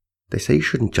They say you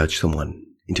shouldn't judge someone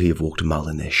until you've walked a mile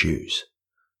in their shoes.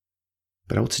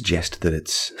 But I would suggest that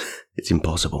it's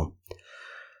impossible.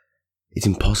 It's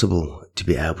impossible to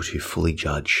be able to fully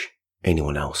judge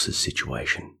anyone else's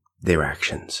situation, their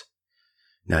actions.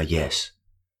 Now, yes,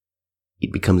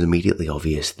 it becomes immediately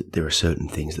obvious that there are certain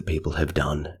things that people have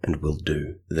done and will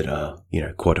do that are,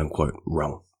 quote unquote,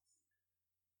 wrong.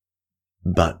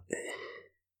 But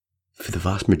for the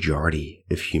vast majority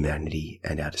of humanity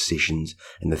and our decisions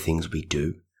and the things we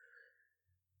do,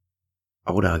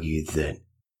 I would argue that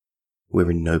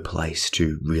we're in no place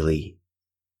to really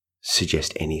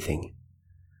suggest anything,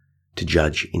 to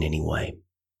judge in any way.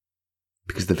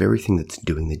 Because the very thing that's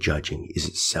doing the judging is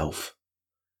itself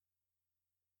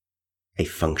a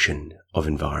function of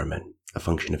environment, a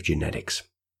function of genetics.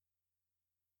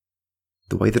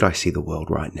 The way that I see the world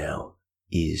right now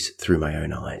is through my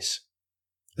own eyes,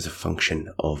 as a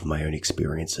function of my own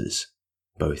experiences,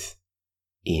 both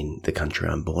in the country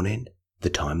I'm born in, the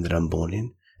time that I'm born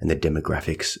in, and the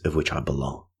demographics of which I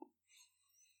belong.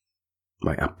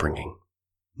 My upbringing,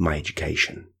 my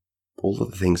education, all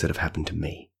of the things that have happened to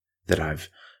me, that I've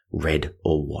read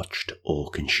or watched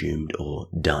or consumed or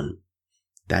done,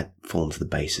 that forms the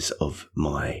basis of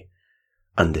my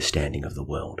understanding of the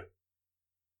world.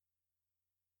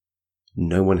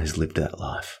 No one has lived that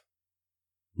life.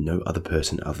 No other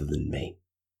person other than me.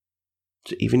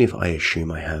 So even if I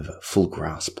assume I have a full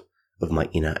grasp of my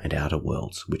inner and outer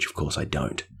worlds, which of course I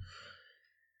don't,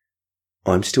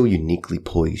 I'm still uniquely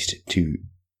poised to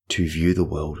view the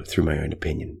world through my own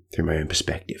opinion, through my own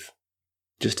perspective,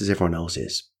 just as everyone else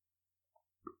is.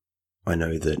 I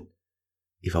know that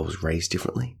if I was raised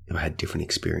differently, if I had different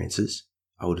experiences,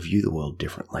 I would view the world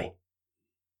differently.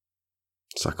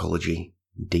 Psychology,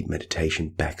 deep meditation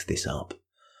backs this up.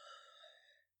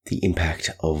 The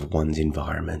impact of one's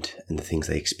environment and the things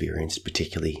they experience,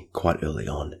 particularly quite early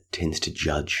on, tends to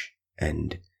judge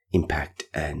and impact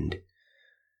and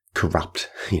corrupt,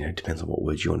 depends on what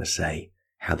words you want to say,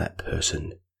 how that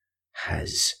person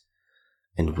has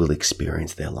and will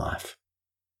experience their life.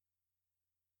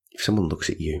 If someone looks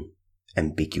at you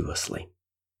ambiguously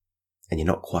and you're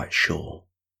not quite sure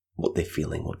what they're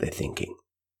feeling, what they're thinking,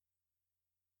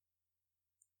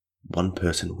 one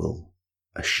person will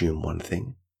assume one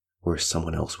thing, whereas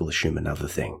someone else will assume another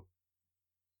thing.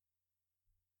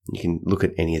 You can look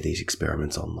at any of these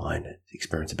experiments online,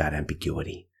 experiments about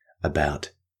ambiguity,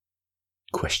 about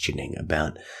questioning,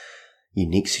 about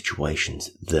unique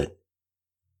situations that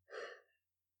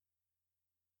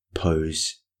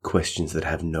pose questions that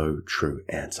have no true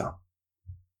answer.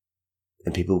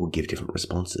 And people will give different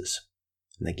responses.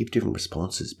 And they give different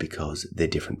responses because they're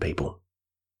different people.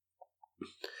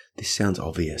 This sounds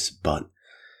obvious, but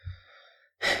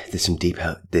there's some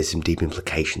deep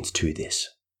implications to this.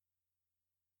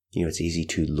 It's easy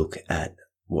to look at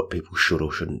what people should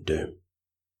or shouldn't do.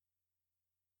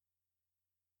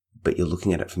 But you're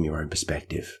looking at it from your own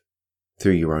perspective,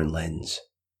 through your own lens,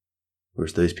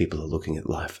 whereas those people are looking at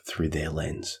life through their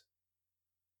lens.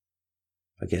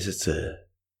 I guess it's an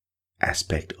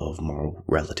aspect of moral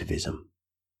relativism.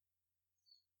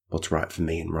 What's right for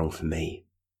me and wrong for me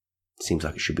seems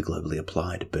like it should be globally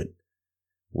applied, but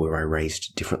were I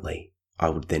raised differently, I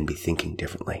would then be thinking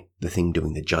differently. The thing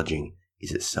doing the judging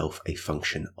is itself a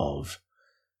function of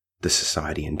the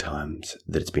society and times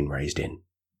that it's been raised in.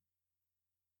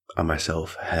 I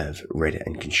myself have read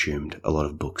and consumed a lot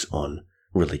of books on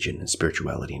religion and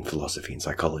spirituality and philosophy and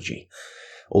psychology,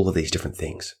 all of these different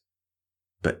things.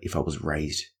 But if I was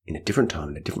raised in a different time,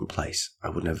 in a different place, I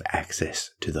wouldn't have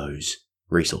access to those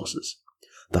resources.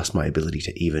 Thus my ability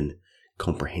to even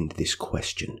comprehend this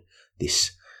question,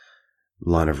 this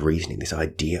line of reasoning, this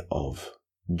idea of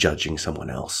judging someone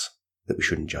else, that we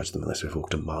shouldn't judge them unless we've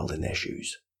walked a mile in their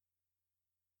shoes.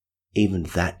 Even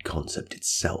that concept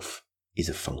itself is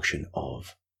a function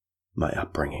of my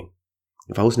upbringing.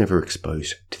 If I was never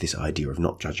exposed to this idea of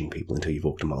not judging people until you've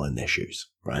walked a mile in their shoes,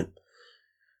 right?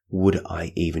 Would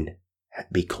I even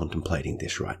be contemplating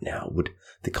this right now? Would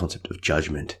the concept of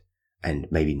judgment and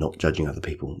maybe not judging other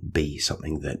people be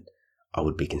something that I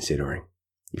would be considering?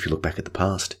 If you look back at the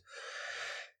past,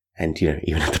 and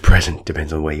even at the present,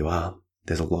 depends on where you are,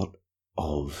 there's a lot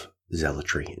of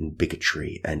zealotry and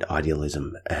bigotry and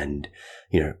idealism and,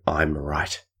 I'm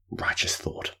right, righteous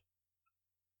thought.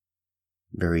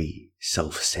 Very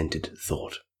self-centered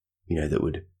thought, that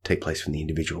would take place from the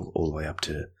individual all the way up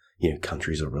to,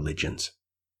 countries or religions.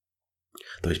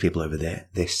 Those people over there,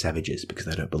 they're savages because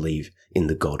they don't believe in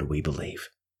the God we believe.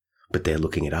 But they're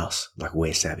looking at us like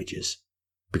we're savages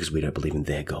because we don't believe in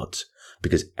their gods,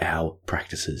 because our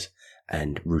practices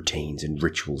and routines and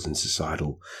rituals and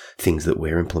societal things that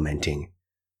we're implementing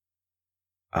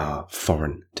are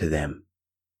foreign to them.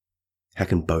 How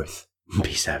can both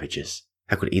be savages?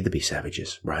 How could either be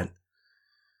savages, right?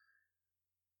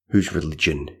 Whose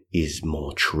religion is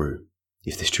more true?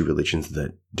 If there's two religions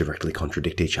that directly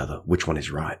contradict each other, which one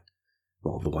is right?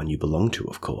 Well, the one you belong to,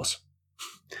 of course.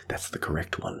 That's the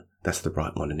correct one. That's the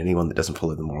right one. And anyone that doesn't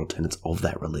follow the moral tenets of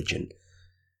that religion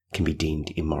can be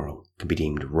deemed immoral, can be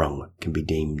deemed wrong, can be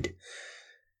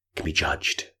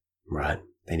judged, right?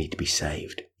 They need to be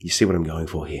saved. You see what I'm going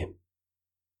for here?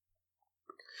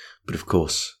 But of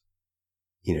course,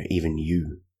 even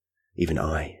you, even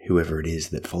I, whoever it is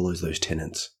that follows those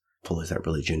tenets, follows that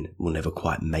religion, will never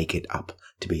quite make it up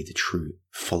to be the true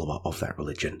follower of that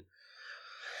religion.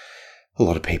 A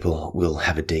lot of people will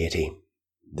have a deity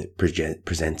that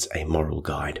presents a moral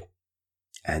guide,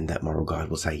 and that moral guide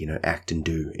will say, act and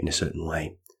do in a certain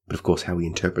way. But of course, how we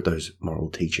interpret those moral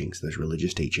teachings, those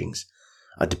religious teachings,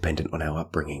 are dependent on our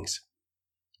upbringings.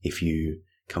 If you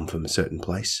come from a certain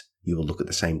place, you will look at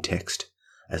the same text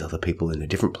as other people in a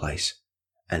different place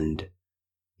and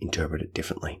interpret it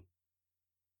differently.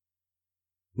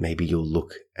 Maybe you'll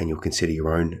look and you'll consider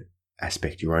your own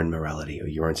aspect, your own morality, or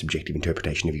your own subjective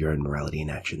interpretation of your own morality and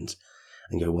actions,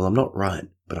 and go, well, I'm not right,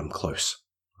 but I'm close.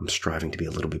 I'm striving to be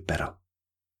a little bit better.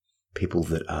 People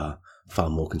that are far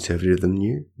more conservative than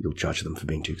you, you'll judge them for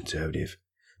being too conservative.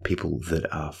 People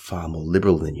that are far more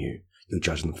liberal than you, you'll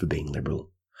judge them for being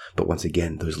liberal. But once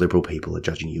again, those liberal people are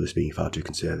judging you as being far too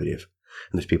conservative.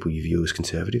 And those people you view as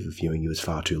conservative are viewing you as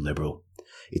far too liberal.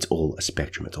 It's all a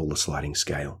spectrum. It's all a sliding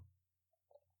scale.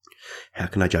 How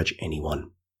can I judge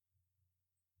anyone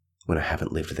when I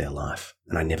haven't lived their life?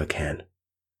 And I never can.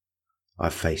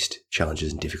 I've faced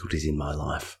challenges and difficulties in my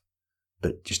life,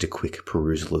 but just a quick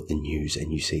perusal of the news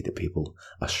and you see that people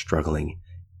are struggling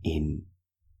in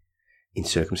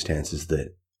circumstances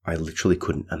that I literally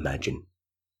couldn't imagine.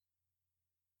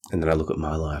 And then I look at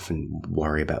my life and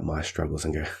worry about my struggles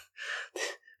and go,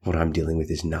 what I'm dealing with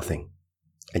is nothing.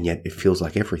 And yet it feels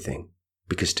like everything,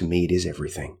 because to me it is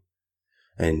everything.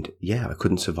 And yeah, I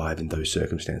couldn't survive in those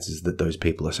circumstances that those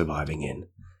people are surviving in,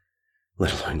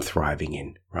 let alone thriving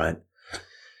in, right?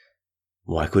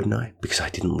 Why couldn't I? Because I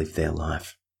didn't live their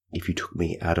life. If you took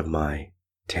me out of my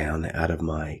town, out of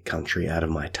my country, out of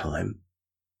my time,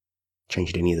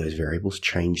 changed any of those variables,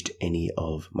 changed any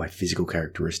of my physical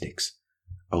characteristics,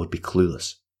 I would be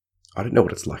clueless. I don't know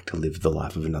what it's like to live the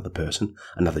life of another person,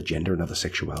 another gender, another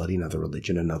sexuality, another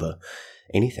religion, another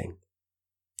anything.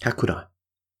 How could I?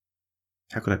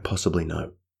 How could I possibly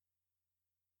know?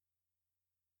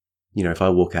 If I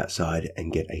walk outside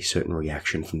and get a certain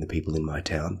reaction from the people in my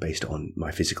town based on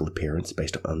my physical appearance,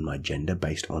 based on my gender,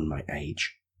 based on my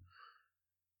age,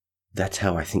 that's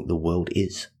how I think the world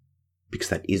is. Because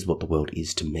that is what the world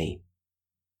is to me.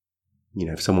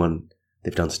 If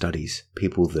they've done studies,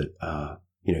 people that are,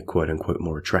 quote unquote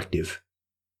more attractive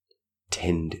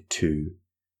tend to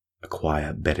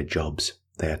acquire better jobs.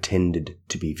 They are tended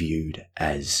to be viewed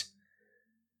as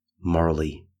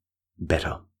morally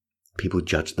better. People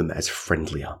judge them as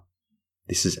friendlier.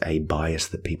 This is a bias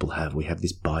that people have. We have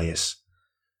this bias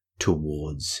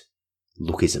towards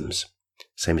lookisms.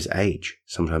 Same as age.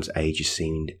 Sometimes age is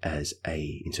seen as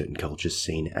in certain cultures,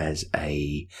 seen as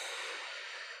a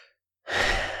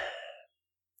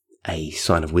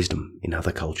sign of wisdom. In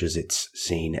other cultures, it's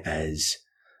seen as,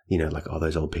 like, oh,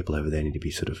 those old people over there need to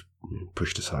be sort of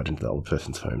pushed aside into the old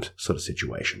person's homes sort of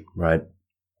situation, right?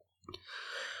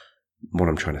 What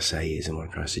I'm trying to say is, and what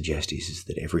I'm trying to suggest is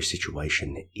that every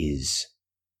situation is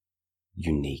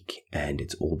unique and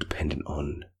it's all dependent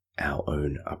on our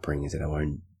own upbringings and our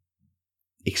own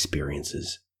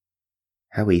experiences.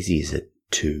 How easy is it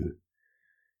to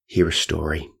hear a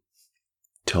story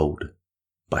told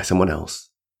by someone else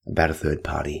about a third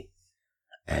party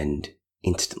and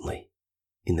instantly,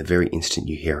 in the very instant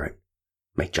you hear it,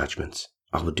 make judgments.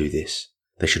 I would do this.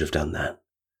 They should have done that.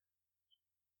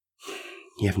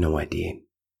 You have no idea.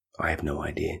 I have no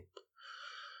idea.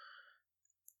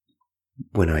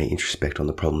 When I introspect on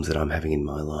the problems that I'm having in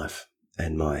my life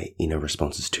and my inner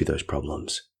responses to those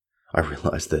problems, I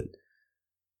realize that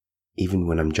even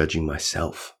when I'm judging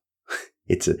myself,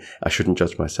 I shouldn't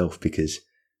judge myself because,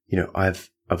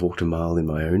 I've walked a mile in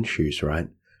my own shoes, right?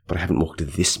 But I haven't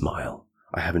walked this mile.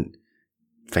 I haven't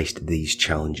faced these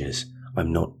challenges.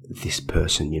 I'm not this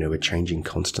person. We're changing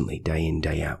constantly, day in,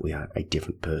 day out. We are a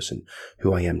different person.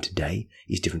 Who I am today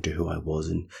is different to who I was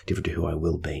and different to who I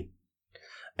will be.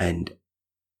 And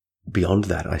beyond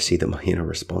that, I see that my inner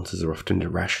responses are often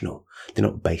irrational. They're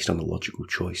not based on a logical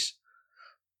choice.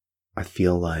 I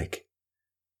feel like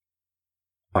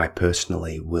I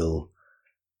personally will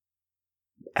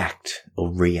act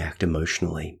or react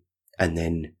emotionally and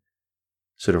then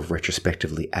sort of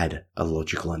retrospectively add a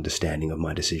logical understanding of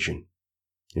my decision.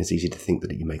 And it's easy to think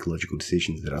that you make logical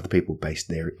decisions, that other people base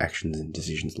their actions and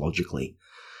decisions logically.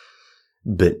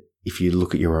 But if you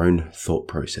look at your own thought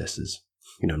processes,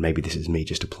 maybe this is me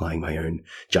just applying my own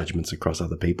judgments across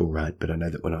other people, right? But I know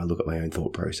that when I look at my own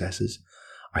thought processes,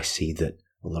 I see that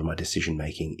a lot of my decision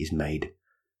making is made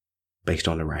based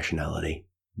on irrationality,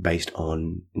 based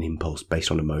on an impulse,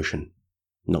 based on emotion,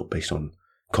 not based on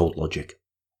cold logic.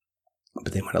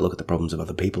 But then when I look at the problems of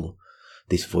other people,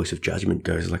 this voice of judgment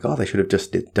goes like, oh, they should have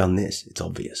just done this. It's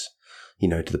obvious.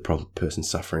 To the person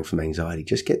suffering from anxiety,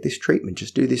 just get this treatment,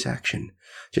 just do this action,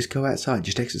 just go outside,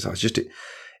 just exercise.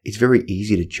 It's very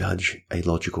easy to judge a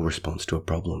logical response to a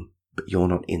problem, but you're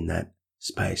not in that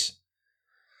space.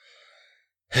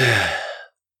 I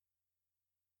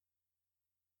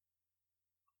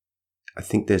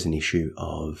think there's an issue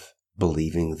of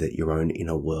believing that your own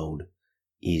inner world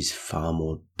is far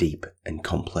more deep and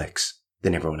complex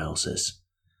than everyone else's.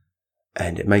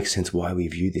 And it makes sense why we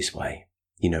view this way.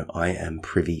 I am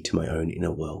privy to my own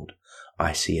inner world.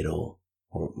 I see it all.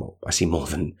 Or I see more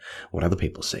than what other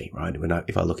people see, right?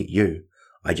 If I look at you,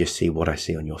 I just see what I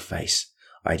see on your face.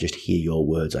 I just hear your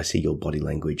words. I see your body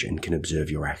language and can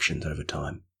observe your actions over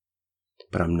time.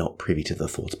 But I'm not privy to the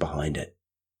thoughts behind it.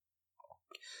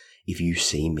 If you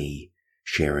see me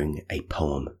sharing a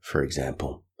poem, for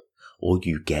example, all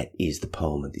you get is the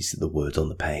poem and these are the words on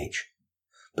the page.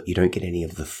 But you don't get any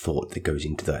of the thought that goes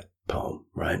into that poem,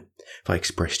 right? If I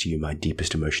express to you my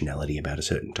deepest emotionality about a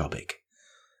certain topic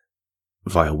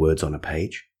via words on a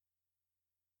page,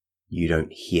 you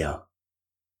don't hear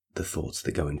the thoughts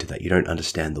that go into that. You don't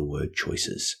understand the word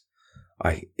choices.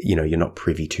 You're not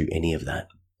privy to any of that.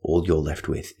 All you're left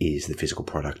with is the physical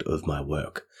product of my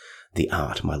work, the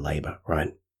art, my labor,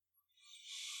 right?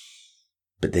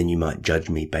 But then you might judge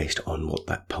me based on what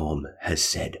that poem has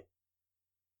said.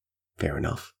 Fair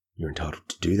enough. You're entitled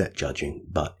to do that judging,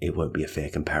 but it won't be a fair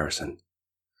comparison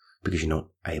because you're not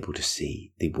able to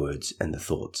see the words and the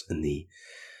thoughts and the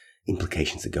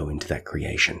implications that go into that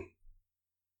creation.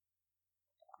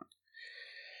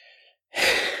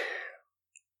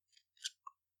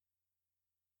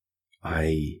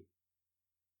 I'm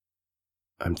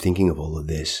thinking of all of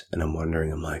this and I'm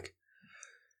wondering,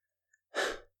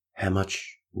 how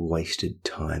much wasted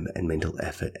time and mental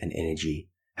effort and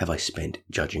energy have I spent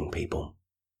judging people?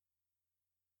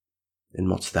 And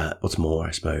what's more,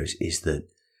 I suppose, is that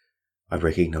I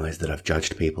recognize that I've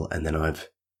judged people and then I've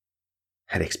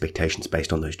had expectations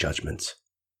based on those judgments.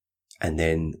 And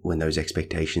then when those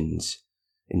expectations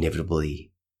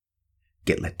inevitably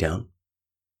get let down,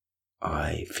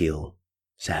 I feel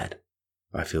sad.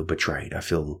 I feel betrayed. I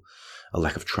feel a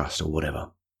lack of trust or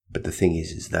whatever. But the thing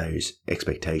is those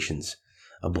expectations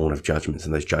are born of judgments,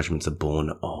 and those judgments are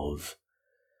born of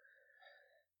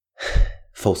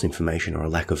false information or a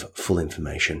lack of full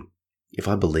information. If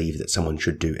I believe that someone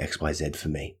should do X, Y, Z for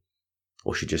me,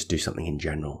 or should just do something in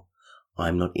general,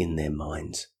 I'm not in their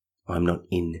minds. I'm not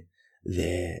in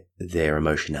their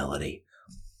emotionality.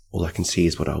 All I can see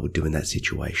is what I would do in that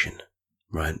situation,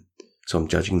 right? So I'm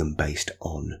judging them based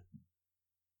on,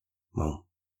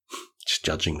 just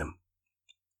judging them.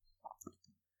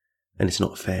 And it's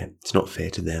not fair. It's not fair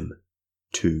to them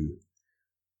to,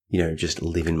 just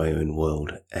live in my own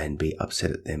world and be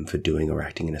upset at them for doing or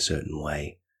acting in a certain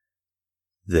way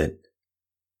that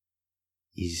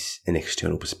is an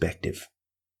external perspective.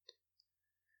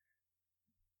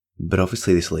 But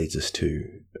obviously this leads us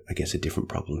to, I guess, a different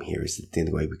problem here, is that the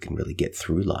only way we can really get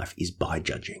through life is by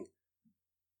judging.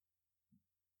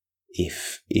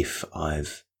 If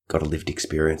I've got a lived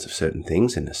experience of certain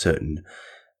things and a certain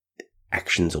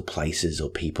actions or places or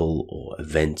people or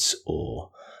events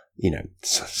or,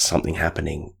 something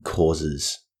happening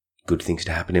causes good things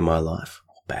to happen in my life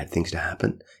or bad things to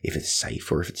happen, if it's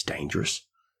safe or if it's dangerous,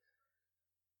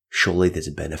 surely there's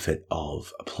a benefit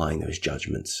of applying those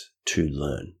judgments to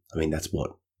learn. I mean, that's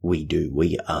what we do.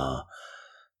 We are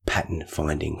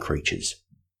pattern-finding creatures.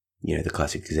 The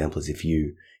classic example is if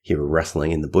you hear a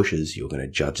rustling in the bushes, you're going to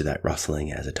judge that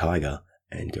rustling as a tiger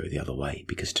and go the other way,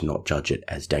 because to not judge it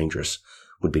as dangerous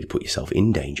would be to put yourself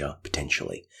in danger,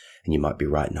 potentially. And you might be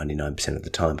right 99% of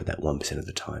the time, but that 1% of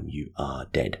the time you are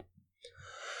dead.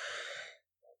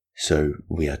 So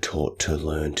we are taught to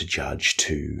learn to judge,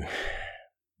 to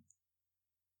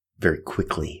very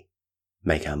quickly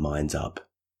make our minds up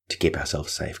to keep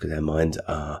ourselves safe, because our minds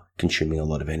are consuming a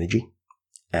lot of energy,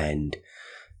 and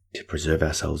to preserve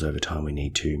ourselves over time we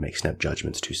need to make snap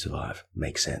judgments to survive.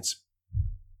 Makes sense.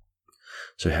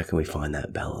 So how can we find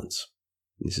that balance?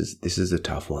 This is a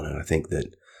tough one, and I think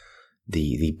that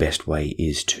the best way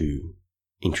is to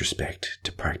introspect,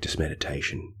 to practice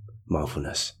meditation,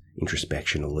 mindfulness,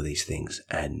 introspection, all of these things,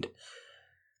 and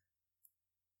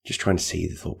just trying to see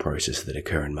the thought process that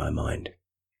occur in my mind.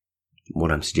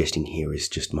 What I'm suggesting here is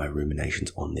just my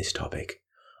ruminations on this topic.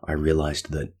 I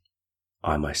realized that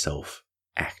I myself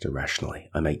act irrationally.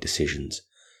 I make decisions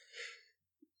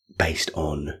based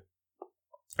on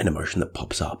an emotion that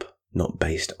pops up, not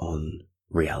based on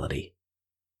reality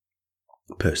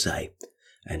per se.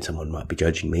 And someone might be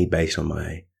judging me based on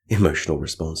my emotional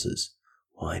responses.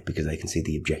 Why? Because they can see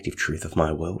the objective truth of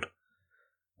my world,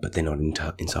 but they're not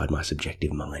inside my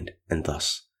subjective mind, and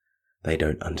thus they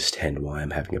don't understand why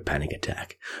I'm having a panic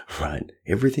attack, right?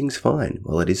 Everything's fine.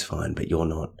 Well, it is fine, but you're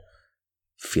not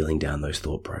feeling down those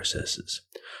thought processes.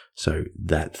 So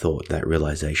that thought, that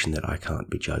realization that I can't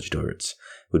be judged, or it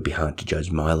would be hard to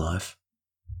judge my life,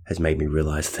 has made me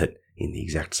realize that in the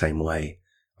exact same way,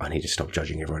 I need to stop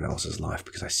judging everyone else's life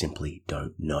because I simply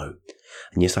don't know.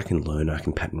 And yes, I can learn, I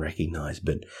can pattern recognize,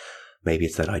 but maybe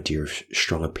it's that idea of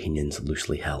strong opinions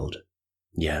loosely held.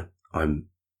 Yeah, I'm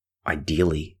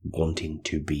ideally wanting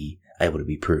to be able to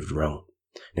be proved wrong.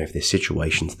 Now, if there's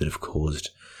situations that have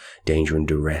caused danger and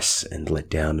duress and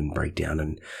letdown and breakdown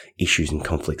and issues and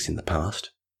conflicts in the past,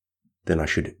 then I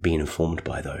should be informed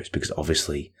by those, because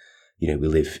obviously, we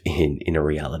live in a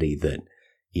reality that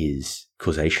is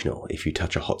causational. If you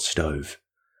touch a hot stove,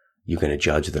 you're going to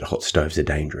judge that hot stoves are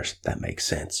dangerous. That makes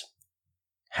sense.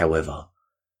 However,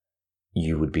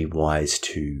 you would be wise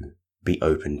to be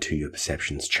open to your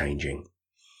perceptions changing.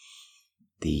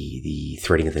 The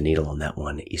threading of the needle on that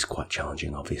one is quite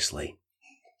challenging, obviously.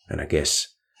 And I guess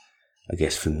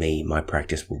for me, my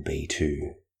practice will be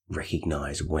to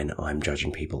recognize when I'm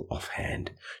judging people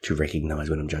offhand, to recognize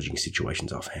when I'm judging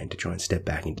situations offhand, to try and step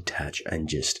back and detach and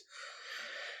just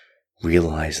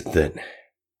realize that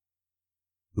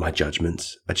my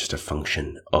judgments are just a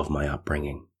function of my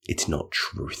upbringing. It's not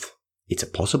truth. It's a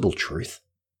possible truth,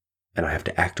 and I have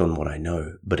to act on what I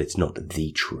know, but it's not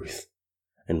the truth.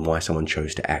 And why someone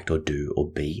chose to act or do or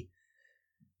be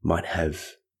might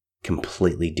have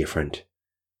completely different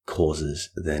causes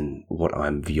than what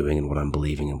I'm viewing and what I'm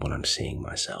believing and what I'm seeing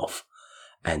myself.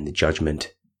 And the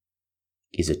judgment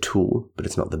is a tool, but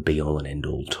it's not the be-all and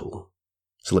end-all tool.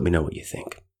 So let me know what you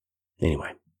think.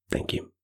 Anyway, thank you.